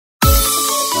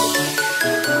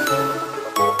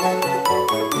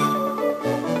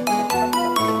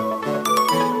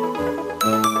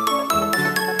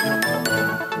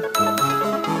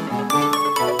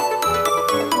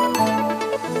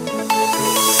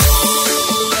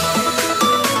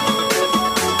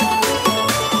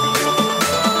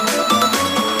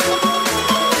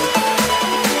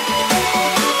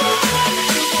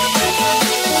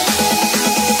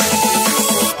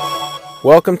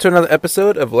Welcome to another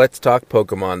episode of Let's Talk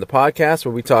Pokemon, the podcast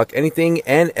where we talk anything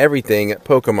and everything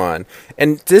Pokemon.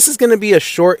 And this is going to be a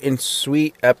short and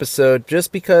sweet episode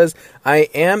just because I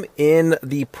am in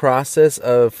the process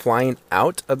of flying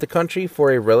out of the country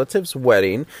for a relative's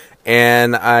wedding,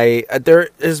 and there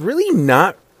is really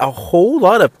not a whole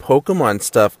lot of Pokemon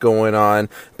stuff going on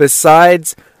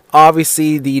besides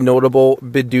obviously the notable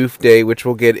Bidoof Day, which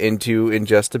we'll get into in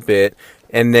just a bit.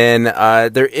 And then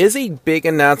there is a big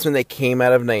announcement that came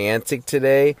out of Niantic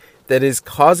today that is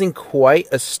causing quite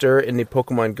a stir in the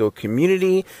Pokemon Go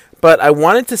community. But I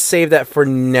wanted to save that for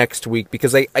next week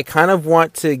because I kind of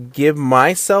want to give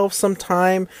myself some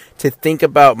time to think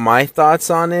about my thoughts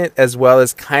on it, as well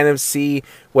as kind of see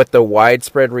what the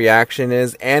widespread reaction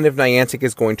is and if Niantic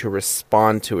is going to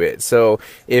respond to it. So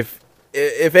if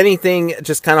anything,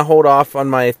 just kind of hold off on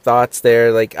my thoughts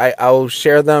there. Like I'll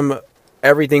share them,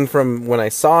 everything from when I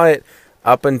saw it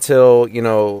up until,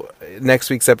 next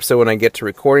week's episode when I get to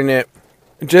recording it.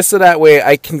 Just so that way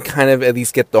I can kind of at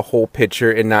least get the whole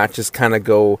picture and not just kind of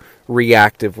go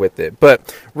reactive with it.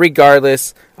 But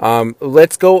regardless,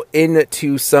 let's go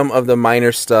into some of the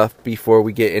minor stuff before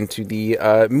we get into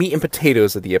the meat and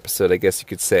potatoes of the episode, I guess you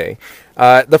could say.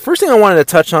 The first thing I wanted to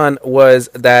touch on was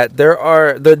that there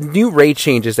are the new raid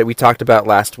changes that we talked about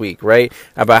last week, right?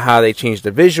 About how they changed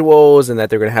the visuals and that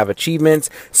they're going to have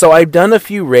achievements. So I've done a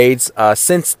few raids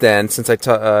since then, since the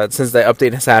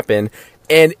update has happened,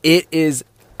 and it is,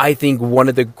 I think, one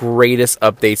of the greatest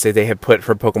updates that they have put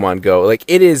for Pokemon Go. Like,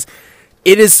 it's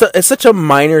such a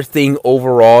minor thing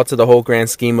overall to the whole grand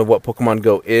scheme of what Pokemon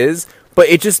Go is, but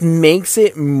it just makes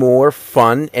it more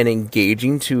fun and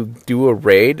engaging to do a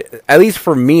raid. At least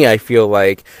for me, I feel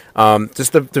like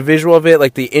just the visual of it,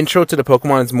 like the intro to the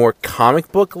Pokemon is more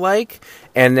comic book like,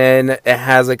 and then it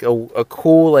has like a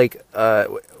cool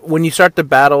when you start the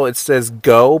battle, it says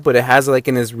 "Go," but it has like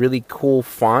in this really cool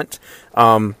font.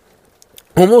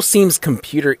 Almost seems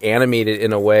computer animated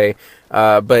in a way,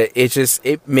 but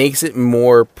it makes it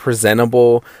more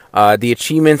presentable. The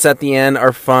achievements at the end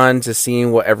are fun, to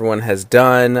seeing what everyone has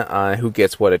done, who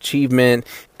gets what achievement,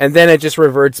 and then it just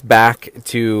reverts back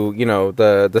to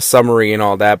the summary and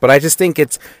all that. But I just think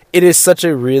it is such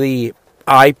a really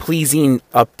eye-pleasing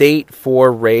update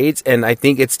for raids, and I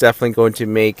think it's definitely going to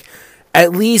make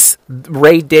at least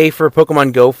raid day for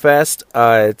Pokemon Go Fest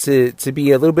to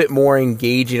be a little bit more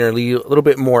engaging, or a little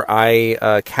bit more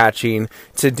eye catching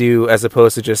to do, as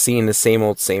opposed to just seeing the same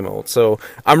old. So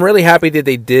I'm really happy that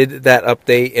they did that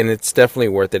update, and it's definitely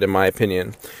worth it in my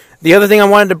opinion. The other thing I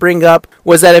wanted to bring up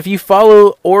was that if you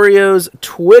follow Oreo's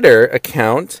Twitter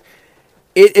account,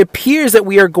 it appears that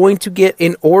we are going to get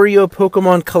an Oreo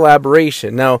Pokemon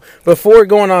collaboration. Now, before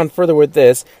going on further with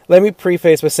this, let me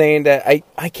preface by saying that I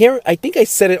think I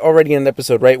said it already in an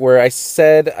episode, right, where I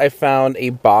said I found a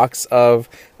box of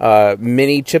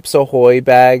mini Chips Ahoy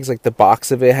bags, like the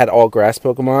box of it had all grass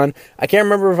Pokemon. I can't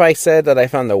remember if I said that I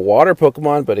found the water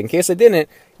Pokemon, but in case I didn't,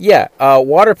 yeah,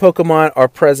 water Pokemon are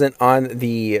present on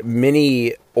the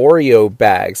mini Oreo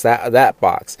bags, that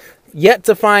box. Yet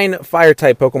to find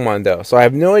Fire-type Pokemon, though, so I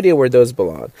have no idea where those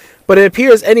belong. But it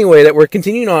appears, anyway, that we're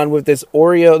continuing on with this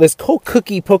whole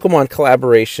cookie Pokemon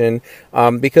collaboration,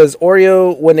 because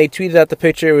Oreo, when they tweeted out the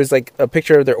picture, it was like a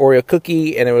picture of their Oreo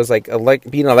cookie, and it was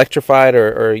like being electrified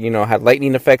or had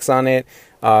lightning effects on it,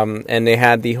 and they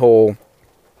had the whole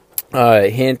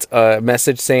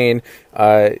message saying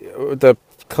the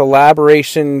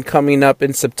collaboration coming up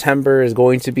in September is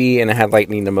going to be, and it had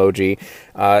lightning emoji,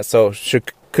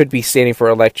 could be standing for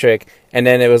electric. And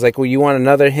then it was like, well, you want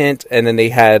another hint? And then they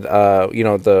had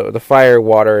the fire,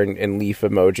 water, and leaf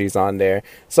emojis on there.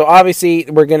 So obviously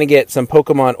we're going to get some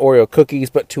Pokemon Oreo cookies,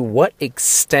 but to what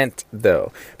extent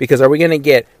though? Because are we going to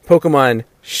get Pokemon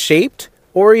shaped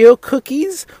Oreo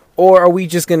cookies, or are we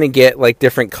just going to get like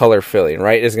different color filling,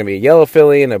 right? There's going to be a yellow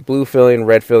filling, a blue filling,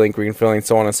 red filling, green filling,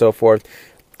 so on and so forth.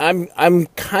 I'm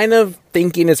kind of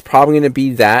thinking it's probably going to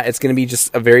be that. It's going to be just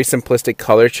a very simplistic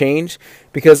color change,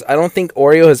 because I don't think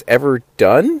Oreo has ever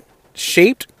done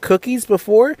shaped cookies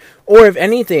before. Or if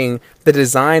anything, the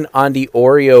design on the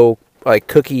Oreo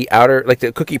cookie outer, like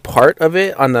the cookie part of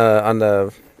it on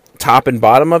the top and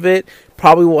bottom of it,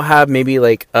 probably will have maybe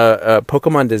like a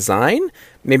Pokemon design.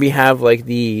 Maybe have like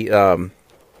the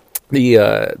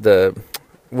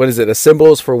what is it? The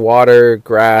symbols for water,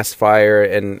 grass, fire,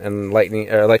 and lightning,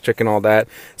 electric, and all that.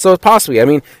 So possibly, I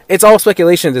mean, it's all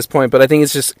speculation at this point, but I think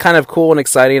it's just kind of cool and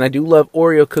exciting. I do love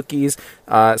Oreo cookies,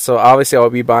 so obviously I'll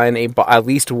be buying at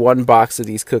least one box of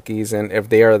these cookies, and if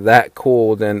they are that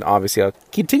cool, then obviously I'll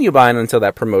continue buying until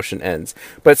that promotion ends.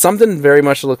 But something very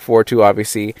much to look forward to,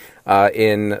 obviously,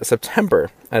 in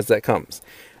September as that comes.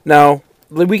 Now,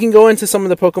 we can go into some of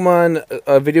the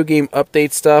Pokemon video game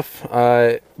update stuff.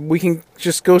 We can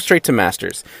just go straight to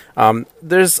Masters. I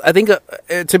think,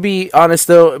 to be honest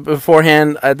though,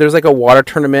 beforehand, there's like a water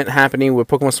tournament happening with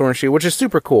Pokemon Sword and Shield, which is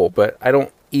super cool, but I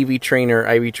don't EV train or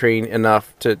IV train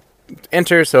enough to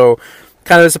enter, so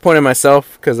kind of disappointed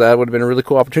myself because that would have been a really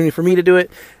cool opportunity for me to do it.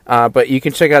 But you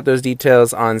can check out those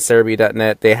details on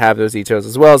Cerebi.net. They have those details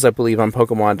as well as, I believe, on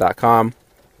Pokemon.com.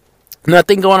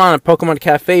 Nothing going on at Pokemon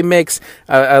Cafe Mix,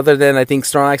 other than I think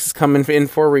Snorlax is coming in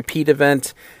for a repeat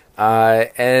event.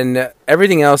 And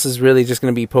everything else is really just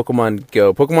going to be Pokemon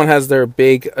Go. Pokemon has their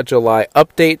big July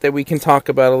update that we can talk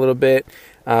about a little bit.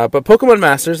 But Pokemon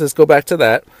Masters, let's go back to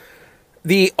that.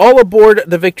 The All Aboard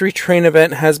the Victory Train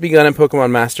event has begun in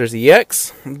Pokemon Masters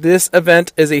EX. This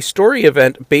event is a story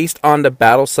event based on the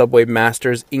Battle Subway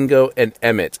Masters Ingo and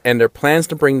Emmett, and their plans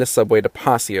to bring the subway to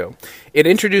Pasio. It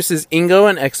introduces Ingo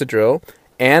and Excadrill,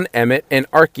 and Emmett and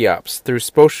Archeops through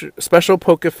special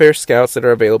Pokefair scouts that are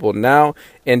available now,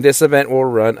 and this event will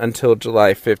run until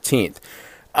July 15th.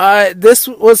 This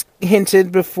was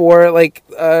hinted before, like,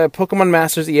 Pokemon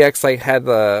Masters EX, like, had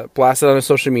blasted on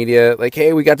social media, like,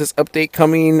 hey, we got this update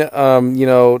coming,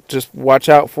 just watch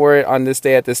out for it on this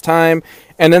day at this time.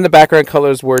 And then the background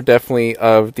colors were definitely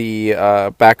of the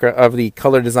background of the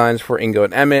color designs for Ingo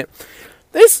and Emmett.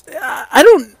 This, I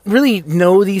don't really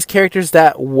know these characters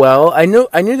that well. I knew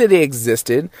that they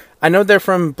existed. I know they're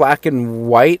from Black and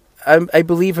White, I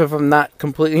believe, if I'm not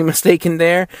completely mistaken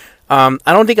there. I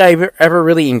don't think I ever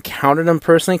really encountered them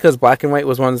personally, because Black and White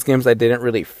was one of those games I didn't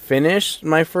really finish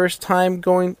my first time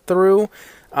going through.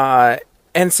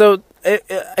 And so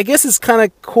I guess it's kind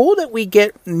of cool that we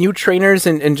get new trainers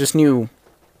and just new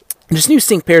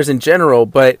sync pairs in general.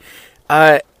 But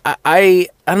I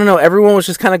don't know. Everyone was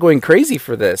just kind of going crazy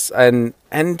for this, and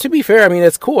to be fair, I mean,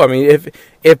 it's cool. I mean,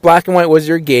 if Black and White was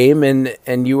your game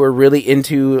and you were really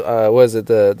into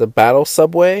the Battle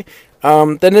Subway,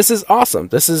 then this is awesome.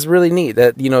 This is really neat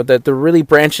that that they're really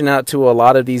branching out to a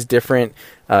lot of these different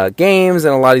games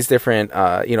and a lot of these different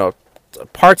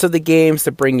parts of the games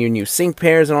to bring you new sync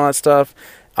pairs and all that stuff.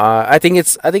 I think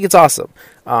it's awesome.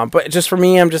 But just for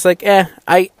me, I'm just like,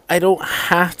 I don't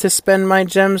have to spend my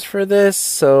gems for this,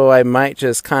 so I might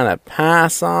just kind of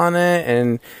pass on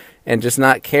it and just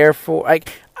not care for. I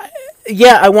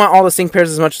want all the sync pairs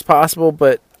as much as possible,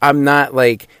 but I'm not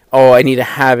like, oh, I need to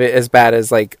have it as bad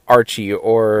as like Archie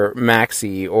or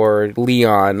Maxie or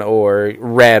Leon or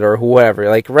Red or whoever.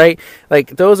 Like, right?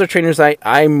 Like, those are trainers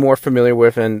I'm more familiar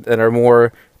with and that are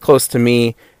more close to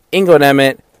me. Ingo and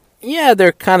Emmett, yeah,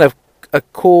 they're kind of a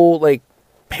cool, like,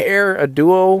 pair, a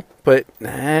duo, but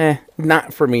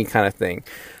not for me kind of thing.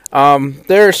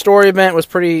 Their story event was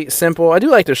pretty simple. I do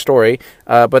like their story,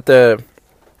 but the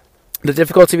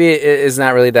difficulty is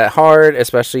not really that hard,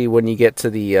 especially when you get to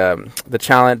the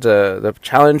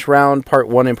challenge round, part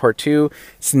 1 and part 2.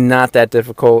 It's not that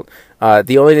difficult.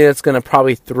 The only thing that's going to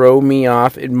probably throw me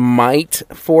off, it might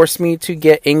force me to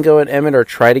get Ingo and Emmett or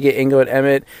try to get Ingo and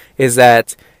Emmett, is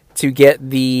that to get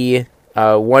the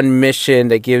one mission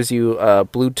that gives you a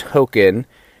blue token,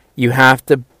 you have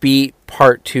to beat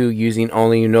part 2 using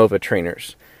only Unova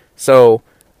trainers. So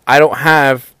I don't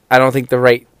think the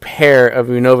right pair of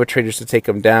Unova trainers to take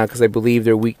them down, because I believe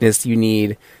their weakness you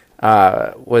need,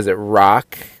 was it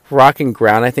Rock and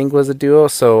Ground, I think was a duo.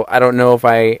 So I don't know if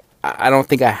I don't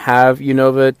think I have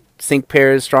Unova sync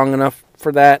pairs strong enough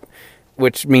for that,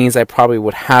 which means I probably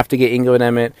would have to get Ingo and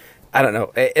Emmett. I don't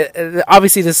know.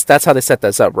 Obviously, that's how they set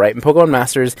this up, right? And Pokemon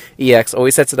Masters EX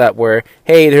always sets it up where,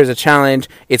 hey, there's a challenge.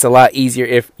 It's a lot easier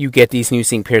if you get these new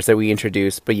sync pairs that we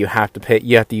introduced, but you have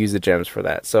to use the gems for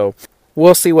that. So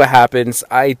we'll see what happens.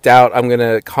 I doubt I'm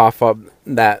gonna cough up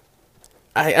that.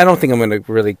 I don't think I'm gonna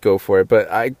really go for it,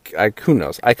 but I who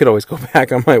knows? I could always go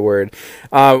back on my word.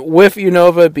 With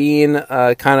Unova being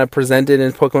kind of presented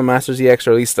in Pokemon Masters EX,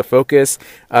 or at least the focus,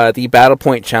 the Battle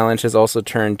Point Challenge has also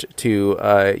turned to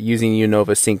using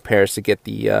Unova sync pairs to get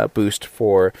the boost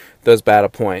for those battle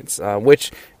points,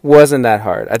 which wasn't that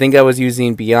hard. I think I was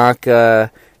using Bianca,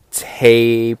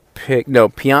 Bianca,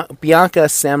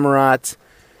 Samurott,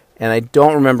 and I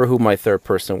don't remember who my third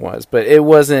person was, but it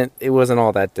wasn't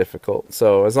all that difficult.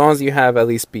 So as long as you have at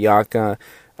least Bianca,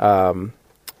 I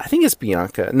think it's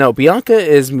Bianca. No, Bianca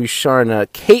is Musharna.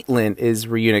 Caitlyn is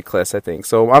Reuniclus, I think.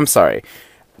 So I'm sorry.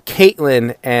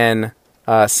 Caitlyn and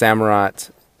Samurott.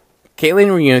 Caitlyn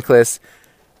Reuniclus,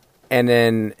 and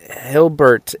then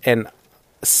Hilbert and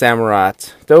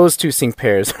Samurott. Those two sync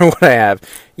pairs are what I have.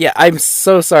 Yeah, I'm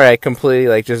so sorry I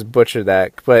completely just butchered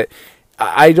that, but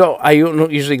I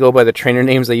don't usually go by the trainer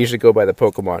names. I usually go by the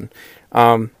Pokemon.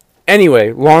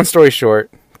 Anyway, long story short,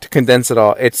 to condense it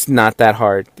all, it's not that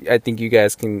hard. I think you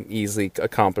guys can easily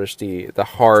accomplish the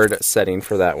hard setting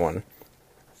for that one.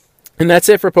 And that's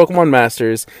it for Pokemon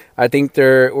Masters. I think things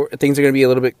are going to be a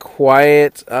little bit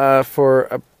quiet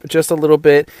for just a little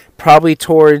bit. Probably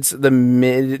towards the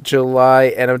mid-July,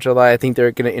 end of July, I think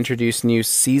they're going to introduce new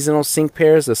seasonal sync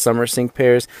pairs, the summer sync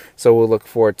pairs. So we'll look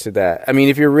forward to that. I mean,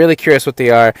 if you're really curious what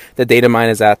they are, the data mine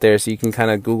is out there, so you can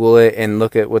kind of Google it and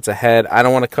look at what's ahead. I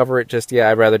don't want to cover it just yet.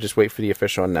 I'd rather just wait for the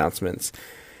official announcements.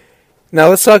 Now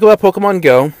let's talk about Pokemon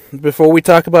Go. Before we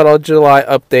talk about all July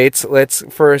updates, let's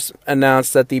first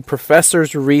announce that the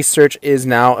Professor's Research is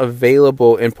now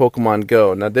available in Pokemon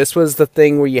Go. Now this was the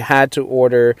thing where you had to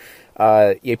order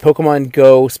a Pokemon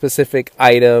Go specific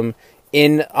item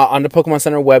on the Pokemon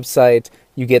Center website.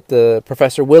 You get the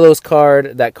Professor Willow's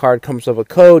card. That card comes with a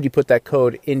code. You put that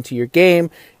code into your game,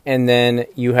 and then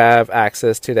you have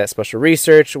access to that special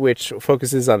research, which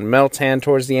focuses on Meltan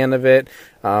towards the end of it.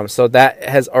 So that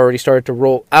has already started to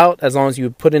roll out as long as you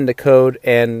put in the code.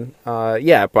 And but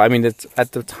I mean, it's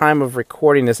at the time of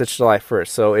recording this, it's July 1st,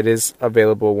 so it is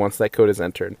available once that code is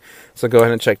entered. So go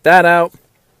ahead and check that out.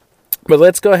 But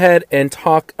let's go ahead and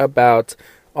talk about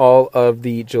all of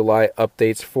the July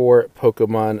updates for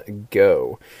Pokemon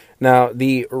Go. Now,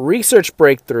 the research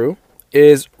breakthrough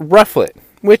is Rufflet,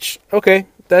 which, okay,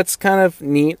 that's kind of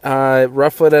neat.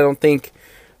 Rufflet, I don't think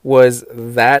was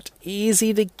that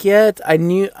easy to get.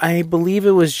 I believe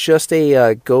it was just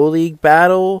a Go League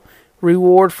battle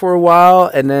reward for a while,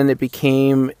 and then it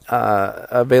became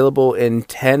available in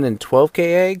 10 and 12k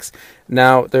eggs.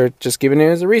 Now they're just giving it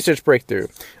as a research breakthrough.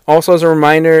 Also, as a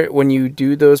reminder, when you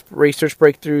do those research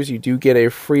breakthroughs, you do get a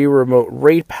free remote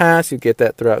raid pass. You get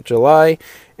that throughout July,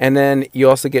 and then you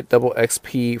also get double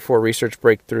XP for research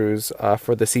breakthroughs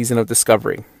for the season of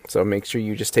discovery. So make sure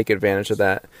you just take advantage of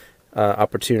that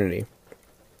opportunity.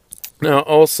 Now,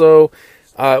 also,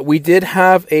 we did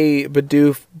have a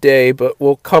Bidoof day, but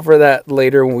we'll cover that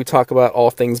later when we talk about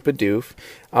all things Bidoof.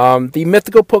 The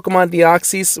mythical Pokemon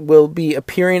Deoxys will be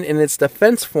appearing in its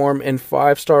defense form in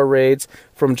 5-star raids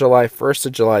from July 1st to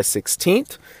July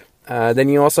 16th. Then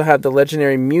you also have the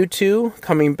legendary Mewtwo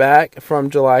coming back from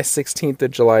July 16th to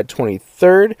July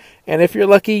 23rd. And if you're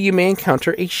lucky, you may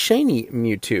encounter a shiny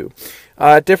Mewtwo.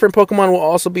 Different Pokemon will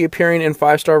also be appearing in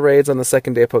 5-star raids on the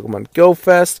second day of Pokemon Go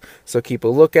Fest, so keep a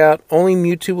lookout. Only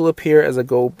Mewtwo will appear as a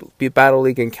Go Battle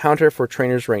League encounter for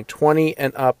trainers ranked 20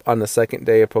 and up on the second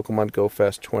day of Pokemon Go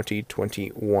Fest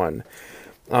 2021.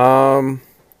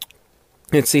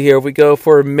 Let's see here. If we go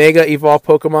for Mega Evolved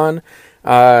Pokemon,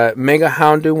 Mega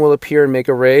Houndoom will appear in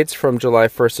Mega Raids from July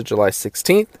 1st to July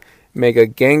 16th. Mega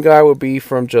Gengar will be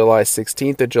from July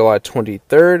 16th to July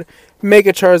 23rd.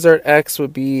 Mega Charizard X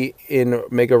would be in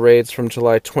Mega Raids from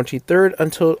July 23rd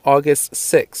until August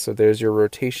 6th. So there's your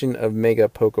rotation of Mega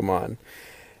Pokemon.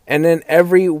 And then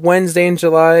every Wednesday in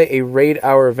July, a Raid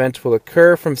Hour event will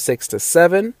occur from 6 to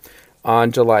 7.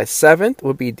 On July 7th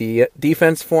will be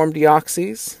Defense Form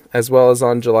Deoxys, as well as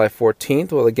on July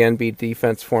 14th will again be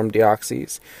Defense Form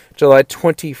Deoxys. July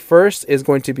 21st is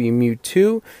going to be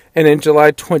Mewtwo, and then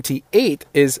July 28th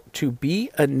is to be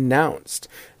announced.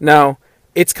 Now,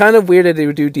 it's kind of weird that they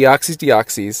would do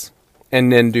Deoxys,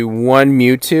 and then do one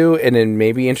Mewtwo, and then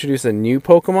maybe introduce a new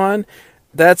Pokemon.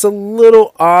 That's a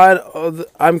little odd.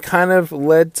 I'm kind of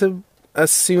led to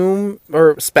assume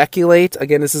or speculate,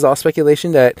 again this is all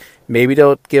speculation, that maybe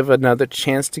they'll give another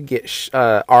chance to get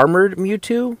armored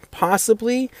Mewtwo,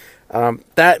 possibly.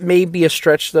 That may be a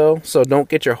stretch though, so don't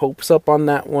get your hopes up on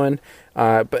that one.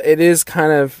 But it is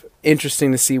kind of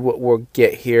interesting to see what we'll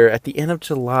get here at the end of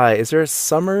July. Is there a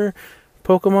summer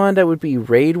Pokemon that would be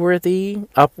raid worthy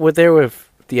up with there with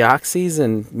Deoxys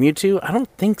and Mewtwo? I don't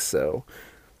think so.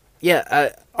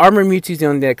 Yeah, Armored Mewtwo is the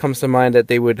only thing that comes to mind that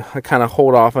they would kind of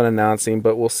hold off on announcing,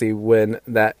 but we'll see when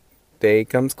that day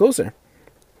comes closer.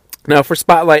 Now, for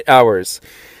Spotlight Hours,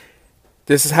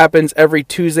 this happens every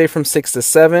Tuesday from 6 to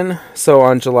 7. So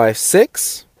on July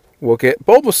 6th, we'll get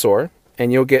Bulbasaur,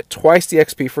 and you'll get twice the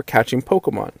XP for catching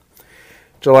Pokemon.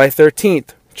 July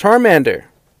 13th, Charmander,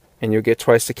 and you'll get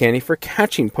twice the candy for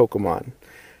catching Pokemon.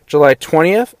 July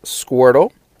 20th,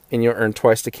 Squirtle, and you'll earn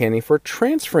twice the candy for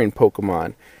transferring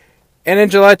Pokemon. And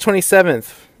then July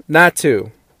 27th,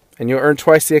 Natu, and you'll earn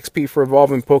twice the XP for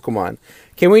evolving Pokemon.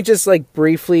 Can we just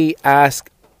briefly ask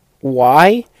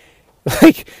why?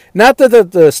 Not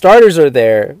that the starters are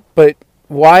there, but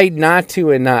why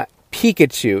Natu and not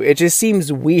Pikachu? It just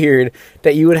seems weird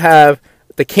that you would have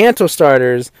the Kanto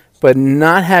starters, but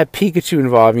not have Pikachu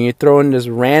involved, and you throw in this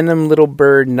random little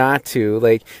bird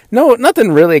Natu. No,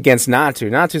 nothing really against Natu.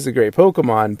 Natu's a great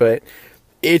Pokemon, but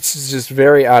it's just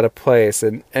very out of place.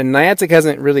 And Niantic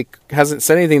hasn't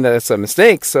said anything that it's a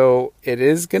mistake, so it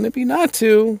is going to be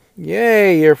Natu.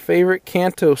 Yay, your favorite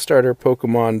Kanto starter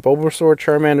Pokemon, Bulbasaur,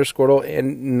 Charmander, Squirtle,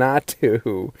 and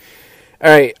Natu.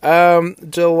 Alright,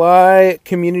 July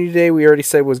Community Day, we already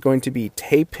said was going to be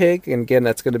Tepig, and again,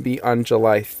 that's going to be on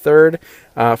July 3rd,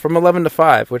 from 11 to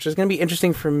 5, which is going to be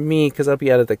interesting for me, because I'll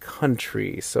be out of the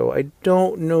country, so I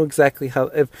don't know exactly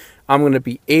if I'm going to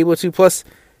be able to, plus,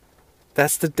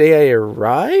 that's the day I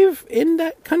arrive in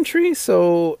that country,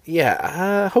 so,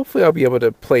 yeah, hopefully I'll be able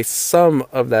to play some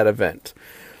of that event.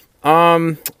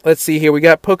 Let's see here. We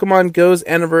got Pokemon Go's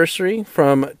anniversary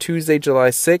from Tuesday, July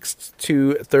 6th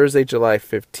to Thursday, July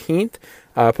 15th.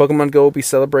 Pokemon Go will be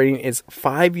celebrating its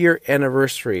 5-year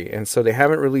anniversary, and so they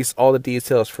haven't released all the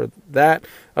details for that,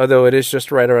 although it is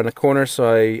just right around the corner,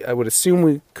 so I would assume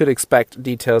we could expect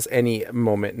details any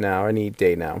moment now, any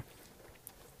day now.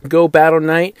 Go Battle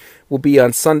Night will be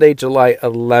on Sunday, July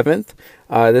 11th.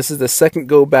 This is the second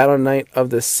Go Battle Night of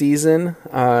the season.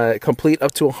 Complete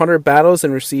up to 100 battles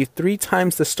and receive 3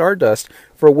 times the Stardust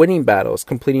for winning battles,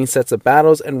 completing sets of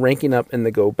battles, and ranking up in the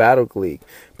Go Battle League.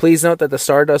 Please note that the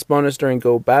Stardust bonus during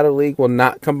Go Battle League will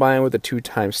not combine with the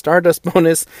 2-time Stardust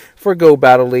bonus for Go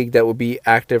Battle League that will be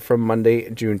active from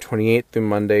Monday, June 28th through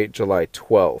Monday, July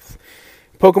 12th.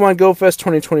 Pokemon Go Fest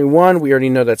 2021, we already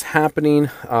know that's happening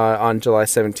on July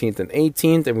 17th and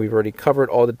 18th, and we've already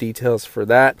covered all the details for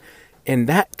that. And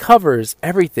that covers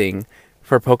everything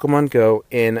for Pokemon Go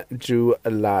in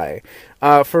July.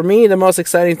 For me, the most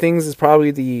exciting things is probably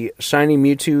the Shiny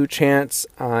Mewtwo chance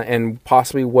and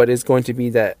possibly what is going to be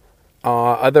that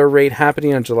other raid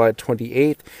happening on July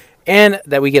 28th. And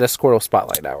that we get a Squirtle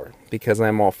Spotlight Hour, because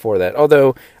I'm all for that.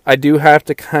 Although, I do have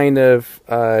to kind of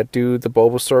do the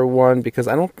Bulbasaur one, because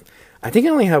I think I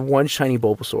only have one shiny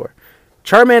Bulbasaur.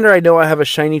 Charmander, I know I have a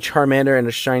shiny Charmander and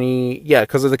a shiny,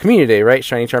 because of the community day, right?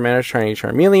 Shiny Charmander, shiny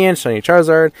Charmeleon, shiny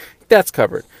Charizard, that's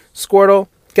covered. Squirtle,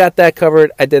 got that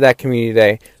covered, I did that community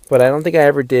day. But I don't think I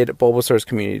ever did Bulbasaur's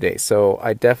community day, so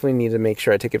I definitely need to make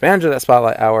sure I take advantage of that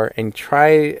Spotlight Hour and try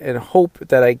and hope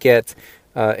that I get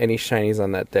any shinies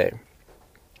on that day.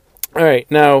 Alright,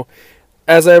 now,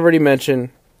 as I already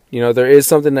mentioned, there is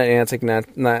something that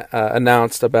Niantic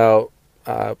announced about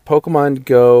Pokemon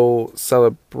Go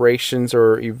celebrations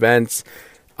or events.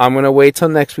 I'm going to wait till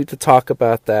next week to talk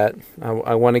about that.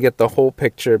 I want to get the whole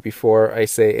picture before I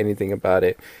say anything about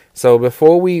it. So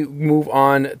before we move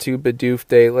on to Bidoof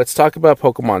Day, let's talk about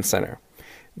Pokemon Center.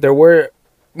 There were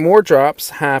more drops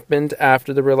happened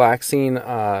after the relaxing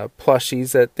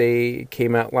plushies that they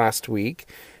came out last week.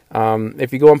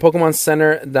 If you go on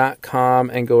PokemonCenter.com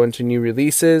and go into new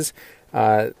releases,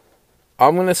 I'm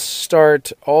going to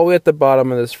start all the way at the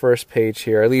bottom of this first page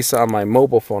here. At least on my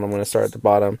mobile phone, I'm going to start at the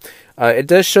bottom. It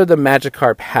does show the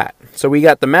Magikarp hat. So we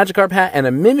got the Magikarp hat and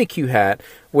a Mimikyu hat,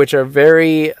 which are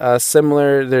very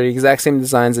similar. They're the exact same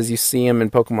designs as you see them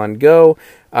in Pokemon Go.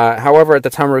 However, at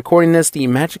the time of recording this, the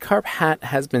Magikarp hat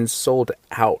has been sold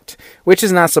out, which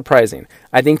is not surprising.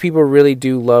 I think people really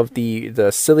do love the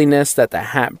silliness that the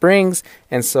hat brings,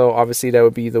 and so obviously that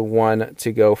would be the one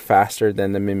to go faster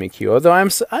than the Mimikyu. Although I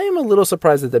am a little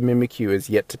surprised that the Mimikyu is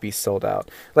yet to be sold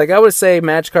out. Like, I would say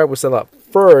Magikarp would sell out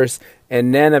first,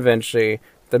 and then eventually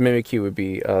the Mimikyu would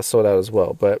be sold out as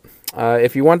well. But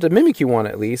if you want the Mimikyu one,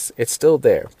 at least, it's still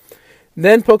there.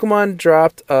 Then Pokemon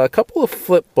dropped a couple of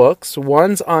flip books.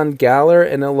 One's on Galar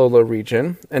and Alola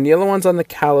region, and the other one's on the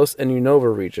Kalos and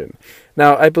Unova region.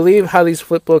 Now, I believe how these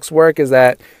flip books work is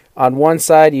that on one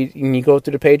side, you go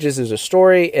through the pages, there's a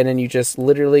story, and then you just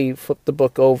literally flip the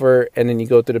book over, and then you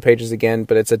go through the pages again,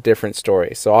 but it's a different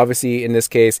story. So obviously, in this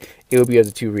case, it would be of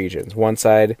the two regions. One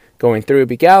side going through would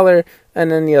be Galar,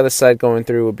 and then the other side going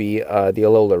through would be the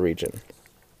Alola region.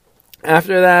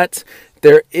 After that,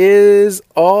 there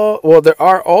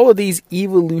are all of these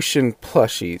evolution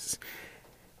plushies.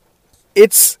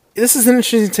 This is an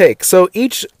interesting take. So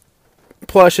each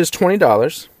plush is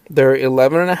 $20. They're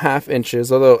 11.5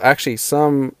 inches, although actually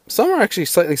some are actually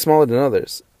slightly smaller than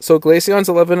others. So Glaceon's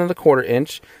 11.25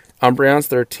 inch, Umbreon's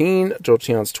 13,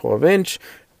 Jolteon's 12 inch,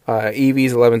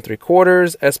 Eevee's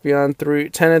 11.75, Espeon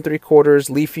 10.75,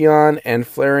 Leafeon and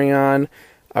Flareon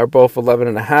are both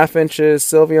 11.5 inches,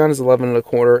 Sylveon is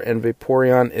 11.25, and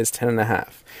Vaporeon is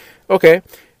 10.5. Okay,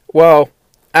 well,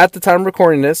 at the time of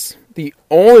recording this, the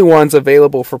only ones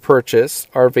available for purchase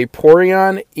are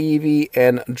Vaporeon, Eevee,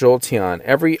 and Jolteon.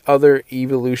 Every other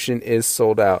evolution is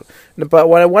sold out. But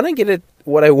what I want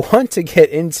to get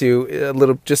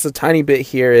into just a tiny bit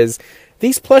here is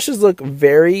these plushes look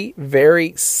very,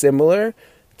 very similar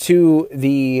to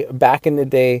the back in the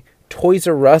day Toys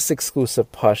R Us exclusive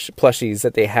plushies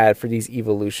that they had for these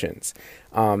evolutions.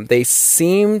 They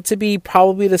seem to be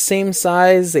probably the same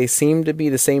size. They seem to be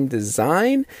the same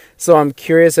design. So I'm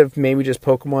curious if maybe just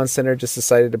Pokemon Center just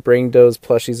decided to bring those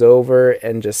plushies over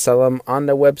and just sell them on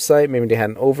the website. Maybe they had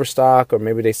an overstock, or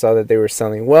maybe they saw that they were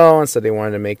selling well and so they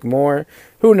wanted to make more.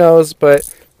 Who knows?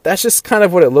 But that's just kind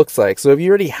of what it looks like. So if you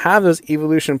already have those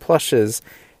evolution plushes,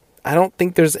 I don't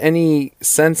think there's any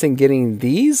sense in getting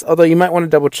these, although you might want to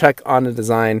double check on the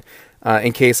design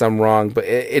in case I'm wrong, but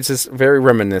it's just very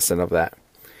reminiscent of that.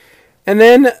 And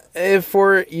then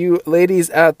for you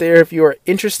ladies out there, if you are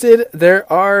interested,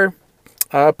 there are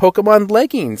Pokemon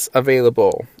leggings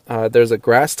available. There's a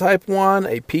grass type one,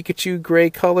 a Pikachu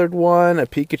gray colored one, a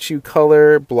Pikachu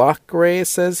color block gray, it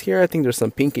says here. I think there's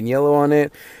some pink and yellow on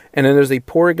it. And then there's a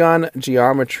Porygon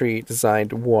geometry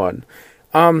designed one.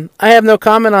 I have no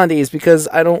comment on these because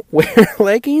I don't wear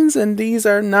leggings, and these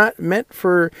are not meant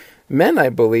for men, I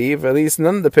believe. At least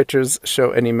none of the pictures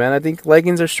show any men. I think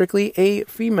leggings are strictly a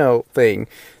female thing.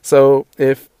 So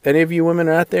if any of you women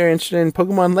are out there interested in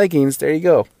Pokemon leggings, there you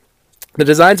go. The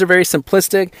designs are very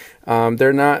simplistic.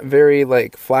 They're not very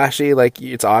flashy.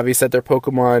 It's obvious that they're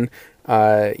Pokemon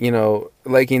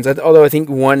leggings. Although I think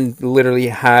one literally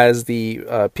has the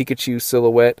Pikachu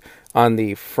silhouette on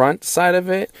the front side of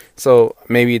it, so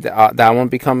maybe that one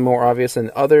become more obvious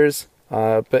than others.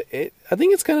 But I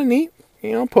think it's kind of neat.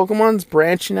 Pokemon's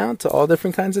branching out to all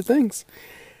different kinds of things.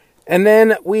 And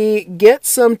then we get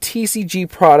some TCG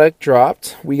product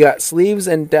dropped. We got sleeves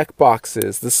and deck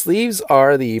boxes. The sleeves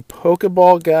are the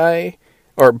Pokeball Guy,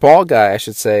 or Ball Guy, I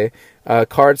should say,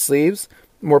 card sleeves.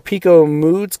 Morpeko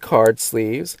Moods card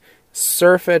sleeves.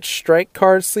 Surfetch Strike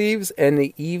card sleeves, and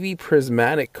the Eevee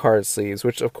Prismatic card sleeves,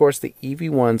 which of course the Eevee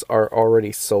ones are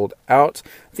already sold out.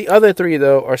 The other three,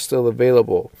 though, are still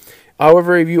available.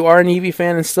 However, if you are an Eevee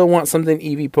fan and still want something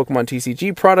Eevee Pokemon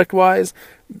TCG product-wise,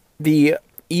 the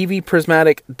Eevee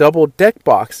Prismatic Double Deck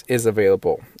Box is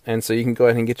available. And so you can go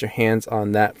ahead and get your hands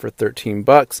on that for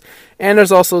 $13. And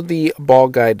there's also the Ball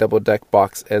Guy Double Deck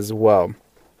Box as well.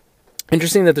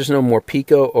 Interesting that there's no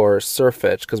Morpeko or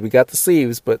Surfetch, because we got the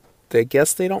sleeves, but I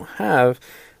guess they don't have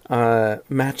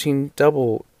matching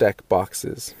double deck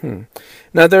boxes.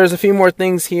 Now, there's a few more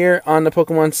things here on the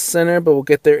Pokemon Center, but we'll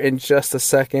get there in just a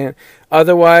second.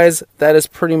 Otherwise, that is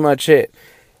pretty much it.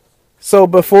 So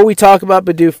before we talk about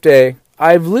Bidoof Day,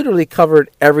 I've literally covered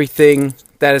everything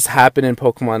that has happened in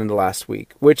Pokemon in the last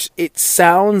week, which it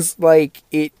sounds like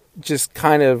it just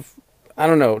kind of,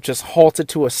 just halted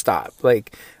to a stop.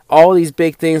 All these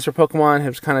big things for Pokemon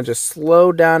have kind of just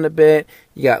slowed down a bit.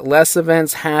 You got less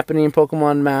events happening in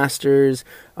Pokemon Masters.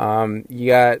 You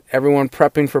got everyone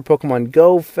prepping for Pokemon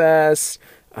Go Fest.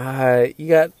 You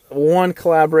got one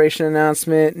collaboration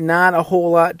announcement. Not a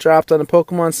whole lot dropped on the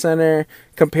Pokemon Center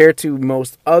compared to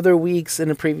most other weeks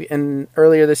in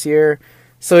earlier this year.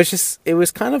 So it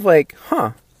was kind of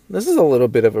this is a little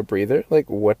bit of a breather.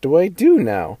 What do I do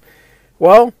now?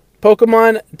 Well,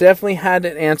 Pokemon definitely had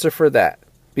an answer for that,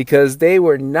 because they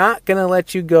were not going to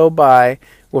let you go by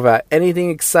without anything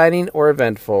exciting or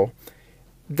eventful.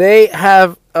 They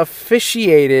have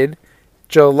officiated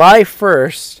July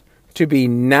 1st to be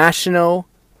National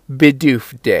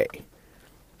Bidoof Day.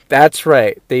 That's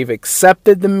right. They've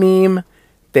accepted the meme,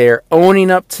 they're owning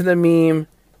up to the meme,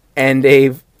 and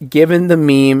they've given the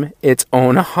meme its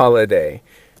own holiday.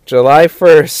 July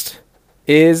 1st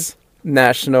is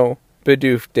National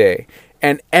Bidoof Day.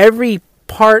 And every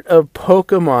part of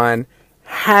Pokemon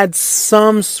had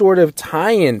some sort of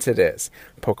tie-in to this.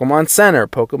 Pokemon Center,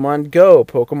 Pokemon Go,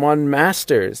 Pokemon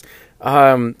Masters.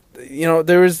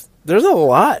 There's a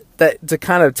lot to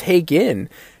kind of take in.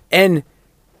 And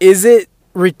is it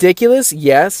ridiculous?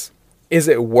 Yes. Is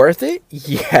it worth it?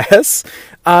 Yes.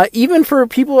 Even for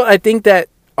people I think that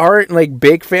aren't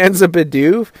big fans of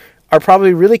Bidoof are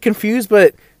probably really confused,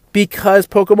 but because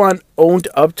Pokemon owned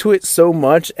up to it so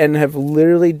much and have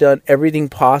literally done everything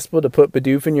possible to put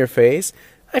Bidoof in your face,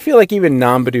 I feel like even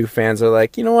non-Bidoof fans are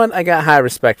like, you know what, I got high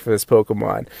respect for this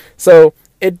Pokemon. So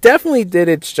it definitely did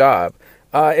its job.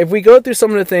 If we go through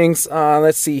some of the things,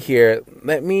 let's see here.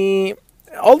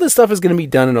 All this stuff is going to be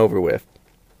done and over with.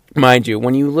 Mind you,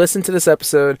 when you listen to this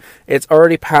episode, it's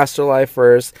already past July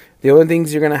 1st. The only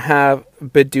things you're going to have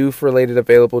Bidoof related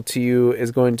available to you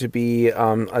is going to be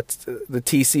the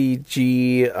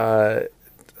TCG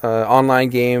online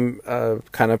game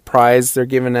kind of prize they're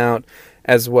giving out,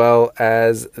 as well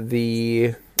as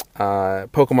the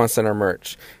Pokemon Center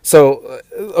merch. So,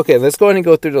 okay, let's go ahead and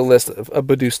go through the list of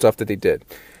Bidoof stuff that they did.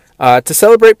 To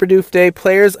celebrate Bidoof Day,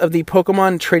 players of the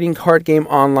Pokemon trading card game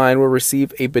online will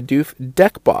receive a Bidoof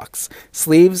deck box,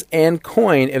 sleeves, and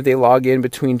coin if they log in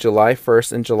between July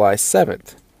 1st and July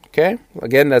 7th. Okay?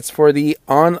 Again, that's for the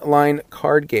online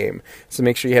card game. So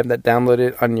make sure you have that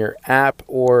downloaded on your app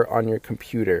or on your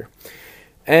computer.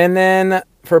 And then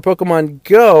for Pokemon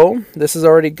Go, this has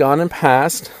already gone and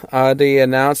passed. They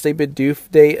announced a Bidoof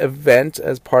Day event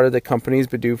as part of the company's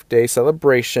Bidoof Day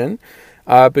celebration.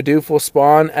 Bidoof will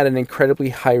spawn at an incredibly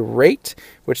high rate,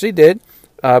 which they did.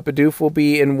 Bidoof will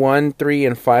be in 1, 3,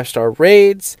 and 5-star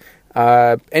raids.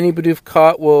 Any Bidoof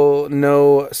caught will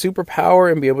know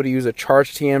Superpower and be able to use a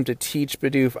Charge TM to teach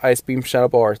Bidoof Ice Beam, Shadow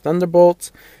Ball, or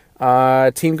Thunderbolt.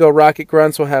 Team Go Rocket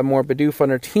Grunts will have more Bidoof on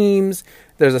their teams.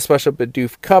 There's a special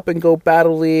Bidoof Cup in Go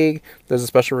Battle League. There's a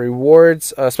special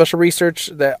rewards, special research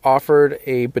that offered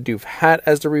a Bidoof hat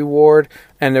as the reward,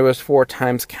 and there was 4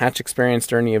 times catch experience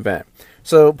during the event.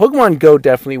 So Pokemon Go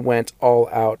definitely went all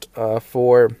out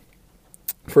for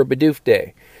Bidoof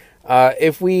Day.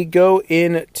 If we go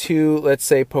into, let's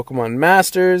say, Pokemon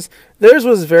Masters, theirs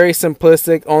was very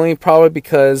simplistic, only probably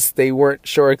because they weren't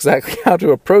sure exactly how to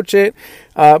approach it.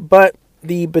 But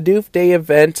the Bidoof Day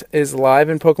event is live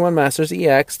in Pokemon Masters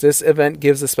EX. This event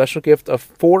gives a special gift of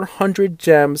 400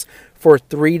 gems for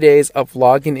 3 days of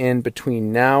logging in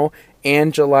between now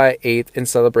and July 8th in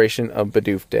celebration of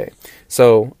Bidoof Day.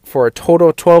 So for a total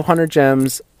of 1,200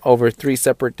 gems over 3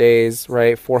 separate days,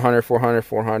 right? 400, 400,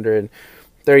 400.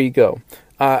 There you go.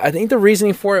 I think the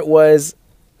reasoning for it was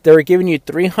they were giving you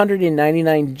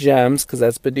 399 gems because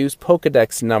that's Bidoof's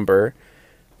Pokedex number.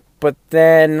 But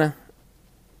then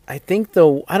I think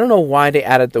I don't know why they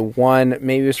added the 1.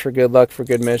 Maybe it was for good luck, for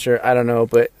good measure. I don't know,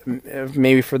 but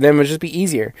maybe for them it would just be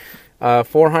easier.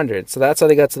 400. So that's how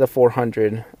they got to the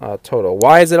 400 total.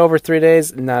 Why is it over 3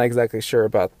 days? Not exactly sure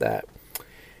about that.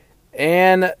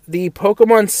 And the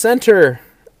Pokemon Center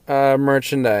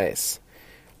merchandise.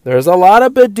 There's a lot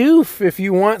of Bidoof if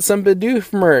you want some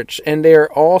Bidoof merch, and they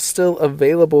are all still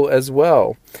available as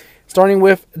well. Starting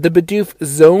with the Bidoof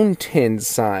Zone Tin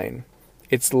sign.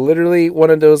 It's literally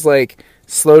one of those like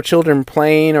slow children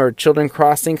playing or children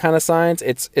crossing kind of signs.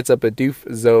 It's a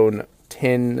Bidoof Zone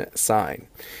Tin sign.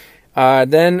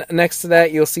 Then next to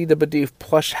that, you'll see the Bidoof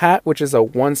plush hat, which is a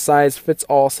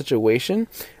one-size-fits-all situation.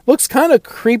 Looks kind of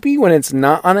creepy when it's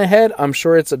not on a head. I'm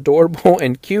sure it's adorable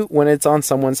and cute when it's on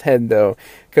someone's head, though,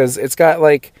 because it's got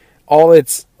like all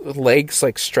its legs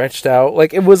like stretched out.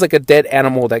 Like it was like a dead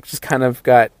animal that just kind of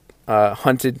got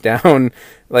hunted down,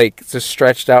 like just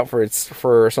stretched out for its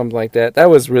fur or something like that. That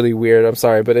was really weird. I'm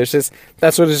sorry, but it's just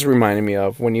that's what it's reminding me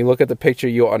of. When you look at the picture,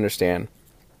 you'll understand.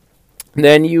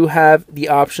 Then you have the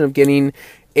option of getting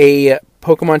a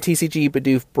Pokemon TCG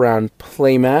Bidoof Brown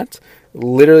playmat.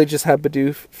 Literally just have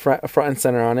Bidoof front and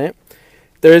center on it.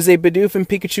 There is a Bidoof and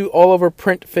Pikachu all over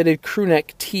print fitted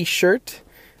crewneck t-shirt.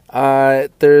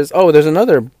 There's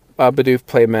another Bidoof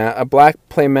playmat, a black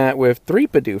playmat with 3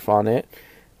 Bidoof on it.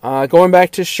 Going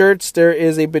back to shirts, there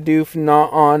is a Bidoof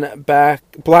Not On back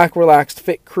black relaxed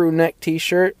fit crew neck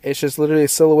t-shirt. It's just literally a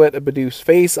silhouette of Bidoof's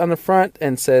face on the front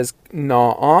and says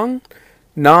Gnaw On.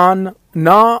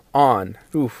 Gnaw On.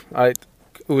 Oof. It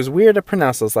was weird to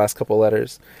pronounce those last couple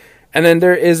letters. And then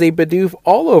there is a Bidoof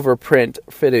all over print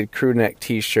fitted crew neck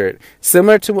t-shirt.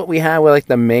 Similar to what we have with like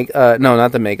the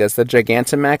the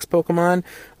Gigantamax Pokemon.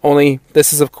 Only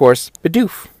this is of course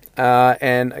Bidoof.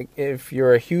 And if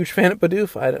you're a huge fan of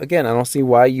Bidoof, I don't see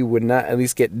why you would not at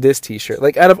least get this t-shirt.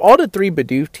 Like out of all the 3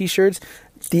 Bidoof t-shirts,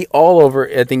 the all over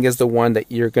I think is the one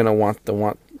that you're going to want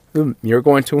the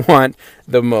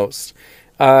most.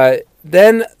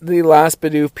 Then the last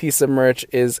Bidoof piece of merch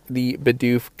is the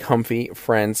Bidoof Comfy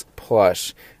Friends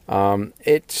plush.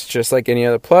 It's just like any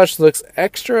other plush. Looks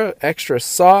extra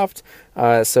soft.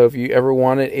 So if you ever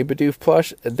wanted a Bidoof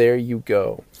plush, there you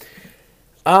go.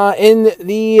 In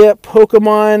the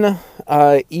Pokemon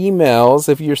emails,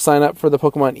 if you sign up for the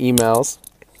Pokemon emails,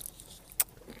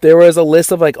 there was a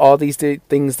list of like all these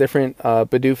things, different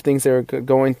Bidoof things they were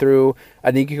going through.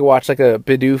 I think you could watch like a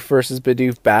Bidoof versus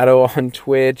Bidoof battle on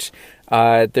Twitch.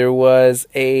 There was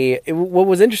what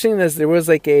was interesting is there was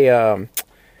like a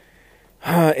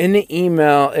in the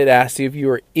email it asked you if you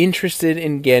were interested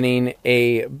in getting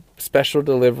a special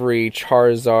delivery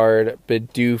Charizard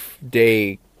Bidoof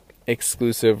Day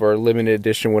exclusive or limited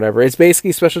edition, whatever. It's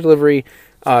basically special delivery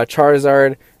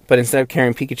Charizard, but instead of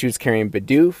carrying Pikachu, it's carrying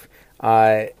Bidoof.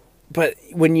 But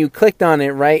when you clicked on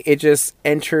it, right, it just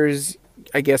enters,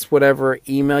 I guess, whatever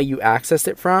email you accessed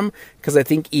it from, because I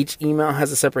think each email has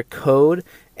a separate code,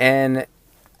 and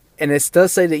it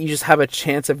does say that you just have a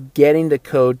chance of getting the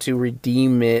code to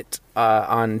redeem it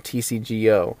on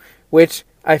TCGO, which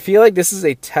I feel like this is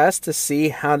a test to see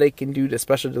how they can do the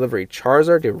special delivery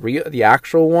Charizard, the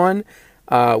actual one,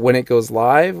 when it goes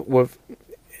live, with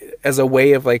as a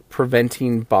way of like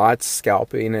preventing bots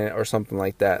scalping it or something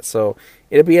like that. So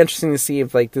it'll be interesting to see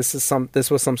if like this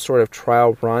was some sort of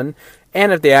trial run,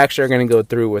 and if they actually are going to go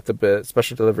through with the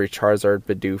special delivery Charizard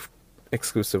Bidoof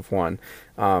exclusive one.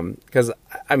 Because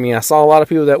I mean, I saw a lot of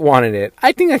people that wanted it.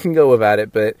 I think I can go without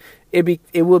it, but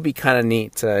it will be kind of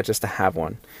neat just to have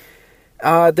one.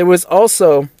 There was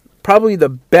also probably the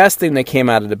best thing that came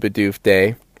out of the Bidoof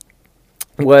Day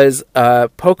was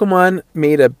Pokemon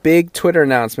made a big Twitter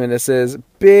announcement that says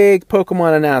big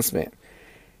Pokemon announcement,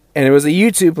 and it was a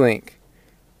YouTube link.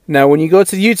 Now when you go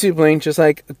to the YouTube link, just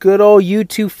like good old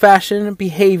YouTube fashion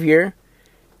behavior,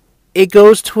 it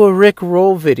goes to a Rick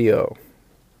Roll video.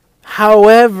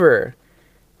 However,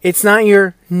 it's not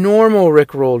your normal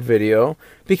Rick Roll video,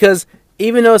 because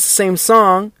even though it's the same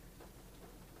song,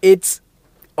 it's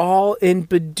all in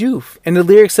Bidoof, and the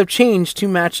lyrics have changed to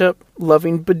match up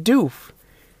loving Bidoof.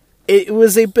 It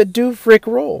was a Bidoof Rick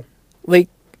Roll. Like,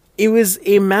 it was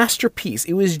a masterpiece.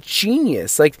 It was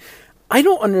genius. Like, I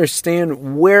don't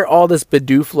understand where all this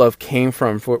Bidoof love came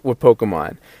from with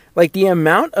Pokemon. Like, the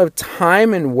amount of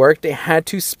time and work they had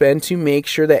to spend to make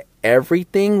sure that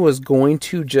everything was going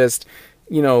to just,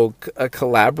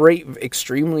 collaborate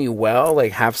extremely well.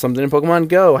 Like, have something in Pokemon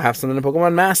Go, have something in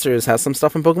Pokemon Masters, have some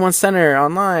stuff in Pokemon Center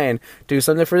online, do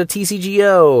something for the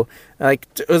TCGO. Like,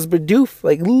 it was Bidoof,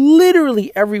 like,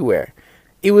 literally everywhere.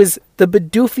 It was the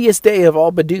Bidoofiest day of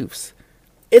all Bidoofs.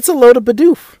 It's a load of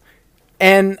Bidoof.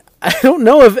 And I don't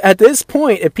know if, at this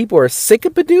point, if people are sick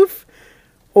of Bidoof,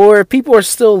 or if people are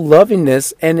still loving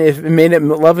this, and if it made it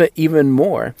love it even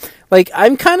more. Like,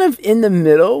 I'm kind of in the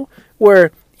middle,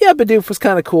 where yeah, Bidoof was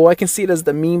kind of cool. I can see it as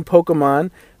the meme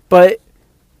Pokemon, but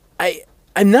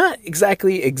I'm not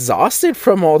exactly exhausted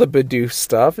from all the Bidoof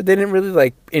stuff. It didn't really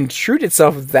like intrude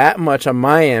itself that much on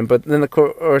my end, but then of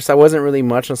course I wasn't really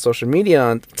much on social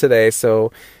media today,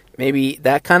 so maybe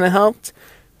that kind of helped.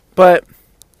 But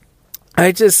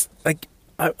I just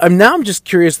I'm just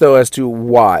curious though as to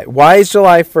why. Why is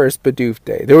July 1st Bidoof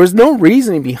Day? There was no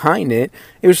reasoning behind it.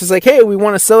 It was just like, hey, we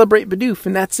want to celebrate Bidoof,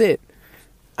 and that's it.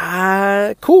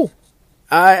 Cool.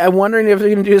 I'm wondering if they're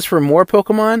going to do this for more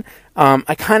Pokemon.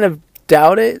 I kind of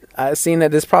doubt it, seeing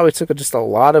that this probably took just a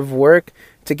lot of work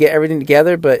to get everything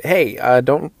together. But hey,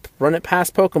 don't run it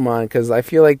past Pokemon, because I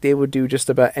feel like they would do just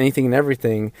about anything and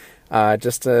everything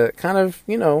just to kind of,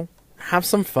 have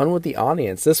some fun with the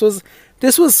audience. This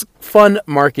was fun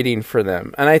marketing for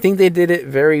them, and I think they did it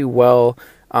very well.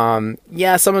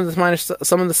 Yeah, some of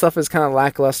the stuff is kind of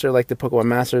lackluster, like the Pokemon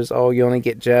Masters. Oh, you only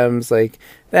get gems. Like,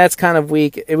 that's kind of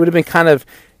weak. It would have been kind of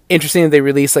interesting if they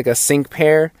released like a sync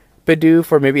pair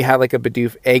Bidoof, or maybe had like a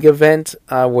Bidoof egg event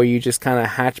where you just kind of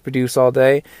hatch Bidoofs all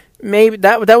day. Maybe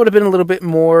that would have been a little bit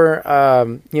more,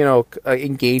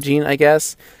 engaging, I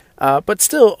guess. But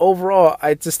still, overall,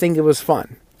 I just think it was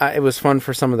fun. It was fun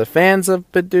for some of the fans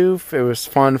of Bidoof. It was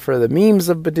fun for the memes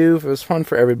of Bidoof. It was fun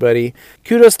for everybody.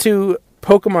 Kudos to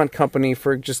Pokemon Company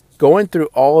for just going through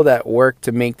all of that work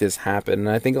to make this happen. And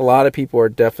I think a lot of people are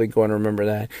definitely going to remember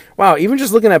that. Wow, even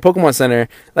just looking at Pokemon Center,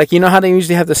 like, how they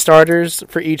usually have the starters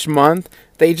for each month?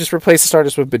 They just replace the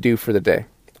starters with Bidoof for the day.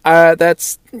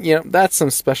 That's some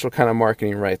special kind of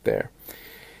marketing right there.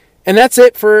 And that's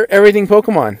it for everything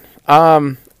Pokemon.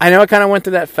 I know I kind of went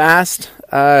through that fast,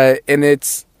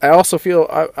 and I also feel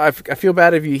I feel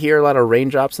bad if you hear a lot of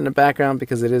raindrops in the background,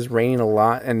 because it is raining a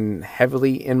lot and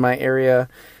heavily in my area.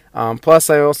 Plus,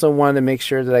 I also wanted to make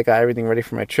sure that I got everything ready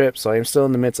for my trip, so I'm still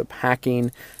in the midst of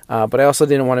packing. But I also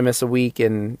didn't want to miss a week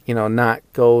and not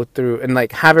go through and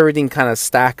like have everything kind of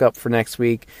stack up for next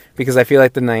week, because I feel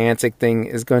like the Niantic thing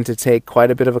is going to take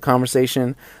quite a bit of a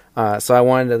conversation. So I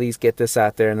wanted to at least get this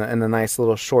out there in a nice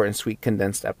little short and sweet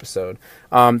condensed episode.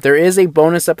 There is a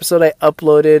bonus episode I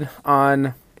uploaded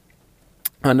on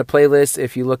the playlist.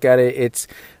 If you look at it, it's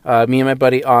me and my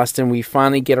buddy Austin. We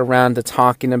finally get around to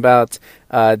talking about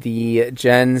the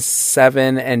Gen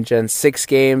 7 and Gen 6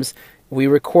 games. We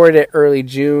recorded it early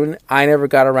June. I never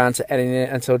got around to editing it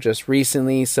until just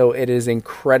recently, so it is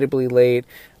incredibly late.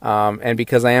 And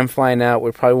because I am flying out,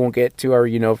 we probably won't get to our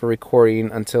Unova recording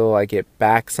until I get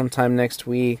back sometime next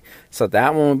week. So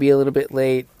that one will be a little bit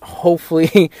late.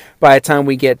 Hopefully, by the time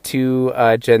we get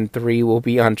to Gen 3, we'll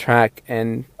be on track.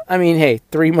 And I mean, hey,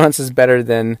 3 months is better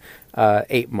than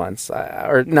 8 months,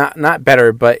 or not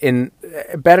better, but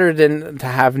better than to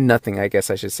have nothing, I guess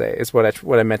I should say, is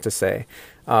what I meant to say.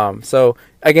 So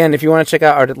again, if you want to check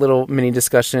out our little mini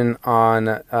discussion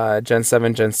on Gen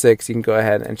 7, Gen 6, you can go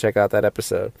ahead and check out that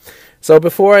episode. So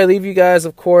before I leave you guys,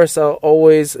 of course, I'll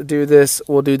always do this.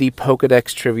 We'll do the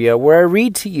Pokedex trivia, where I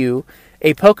read to you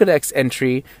a Pokedex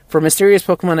entry for mysterious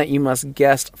Pokemon that you must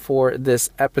guess for this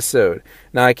episode.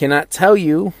 Now, I cannot tell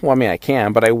you, well, I mean, I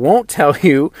can, but I won't tell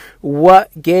you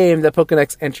what game the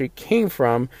Pokedex entry came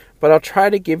from, but I'll try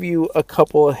to give you a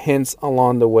couple of hints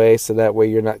along the way, so that way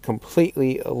you're not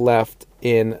completely left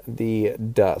in the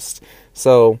dust.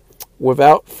 So,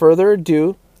 without further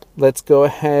ado, let's go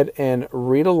ahead and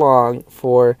read along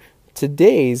for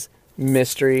today's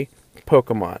mystery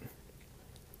Pokemon.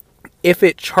 If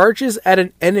it charges at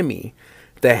an enemy,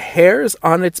 the hairs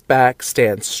on its back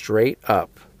stand straight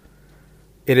up.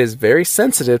 It is very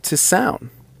sensitive to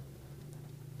sound.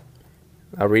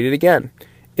 I'll read it again.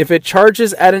 If it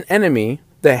charges at an enemy,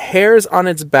 the hairs on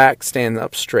its back stand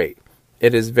up straight.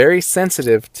 It is very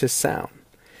sensitive to sound.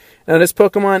 Now, this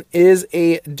Pokemon is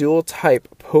a dual type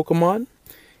Pokemon.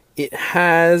 It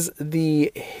has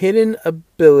the hidden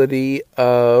ability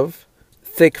of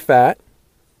Thick Fat.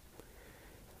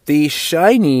 The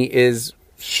shiny is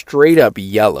straight up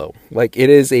yellow. Like, it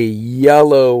is a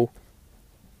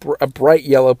bright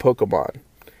yellow Pokemon.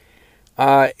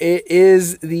 It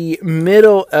is the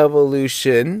middle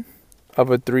evolution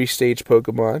of a 3-stage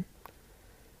Pokemon.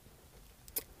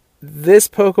 This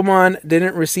Pokemon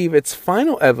didn't receive its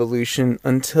final evolution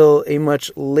until a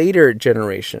much later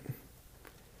generation.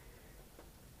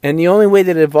 And the only way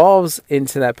that it evolves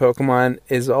into that Pokemon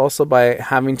is also by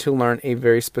having to learn a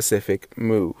very specific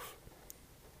move.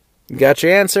 You got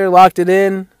your answer, locked it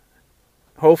in.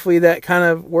 Hopefully that kind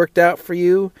of worked out for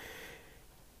you.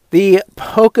 The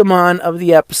Pokemon of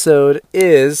the episode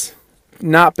is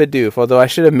not Bidoof, although I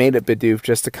should have made it Bidoof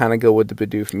just to kind of go with the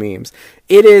Bidoof memes.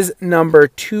 It is number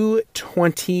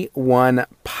 221,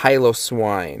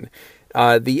 Piloswine.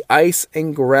 The ice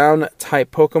and ground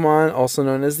type Pokemon, also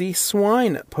known as the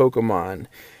swine Pokemon.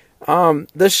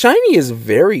 The shiny is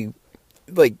very,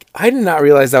 I did not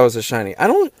realize that was a shiny. I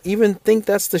don't even think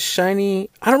that's the shiny.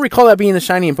 I don't recall that being the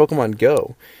shiny in Pokemon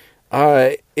Go.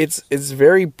 It's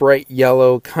very bright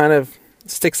yellow, kind of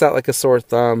sticks out like a sore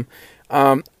thumb.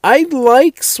 I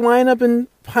like Swine up in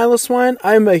Piloswine.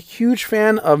 I'm a huge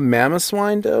fan of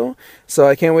Mamoswine, though, so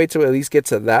I can't wait to at least get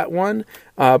to that one.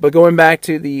 But going back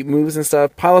to the moves and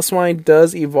stuff, Piloswine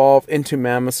does evolve into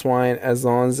Mamoswine as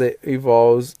long as it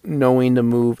evolves knowing the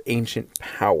move Ancient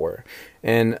Power.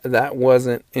 And that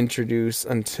wasn't introduced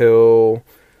until,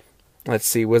 let's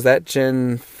see, was that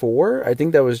Gen 4? I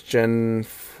think that was Gen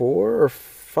 4 or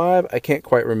 5. I can't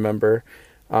quite remember.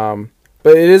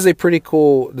 But it is a pretty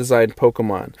cool designed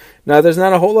Pokemon. Now, there's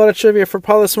not a whole lot of trivia for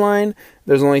Piloswine.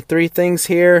 There's only 3 things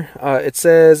here. It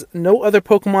says, no other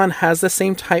Pokemon has the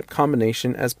same type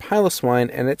combination as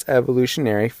Piloswine and its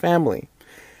evolutionary family.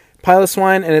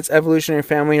 Piloswine and its evolutionary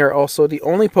family are also the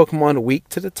only Pokemon weak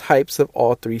to the types of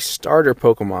all 3 starter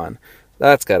Pokemon.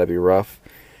 That's gotta be rough.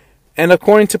 And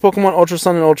according to Pokemon Ultra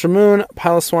Sun and Ultra Moon,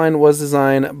 Piloswine was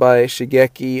designed by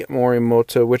Shigeki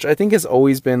Morimoto, which I think has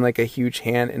always been like a huge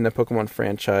hand in the Pokemon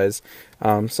franchise.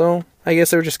 So I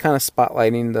guess they were just kind of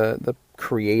spotlighting the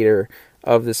creator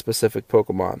of this specific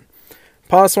Pokemon.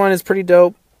 Piloswine is pretty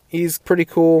dope. He's pretty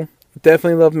cool.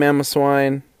 Definitely love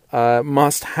Mamoswine.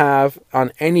 Must have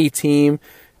on any team.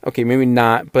 Okay, maybe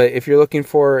not, but if you're looking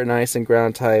for an ice and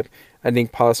ground type, I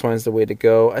think Piloswine is the way to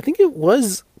go. I think it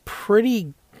was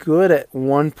pretty good at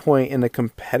one point in the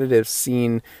competitive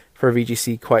scene for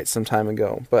VGC quite some time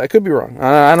ago, but I could be wrong.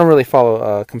 I don't really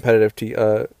follow competitive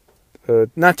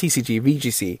not TCG,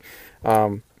 VGC,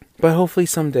 but hopefully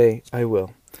someday I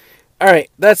will. Alright,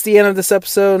 that's the end of this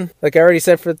episode. Like I already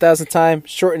said for the 1,000th time,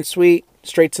 short and sweet,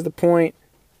 straight to the point.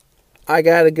 I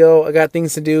gotta go. I got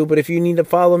things to do. But if you need to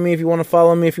follow me, if you want to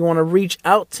follow me, if you want to reach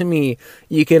out to me,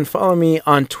 you can follow me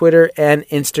on Twitter and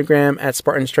Instagram at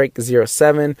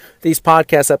SpartanStrike07. These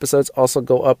podcast episodes also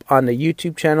go up on the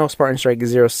YouTube channel,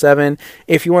 SpartanStrike07.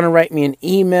 If you want to write me an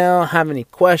email, have any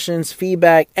questions,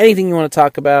 feedback, anything you want to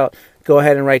talk about, go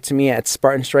ahead and write to me at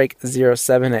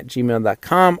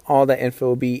SpartanStrike07@gmail.com. All that info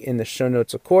will be in the show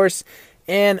notes, of course.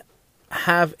 And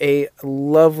have a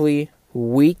lovely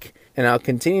week. And I'll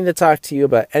continue to talk to you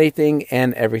about anything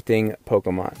and everything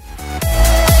Pokemon.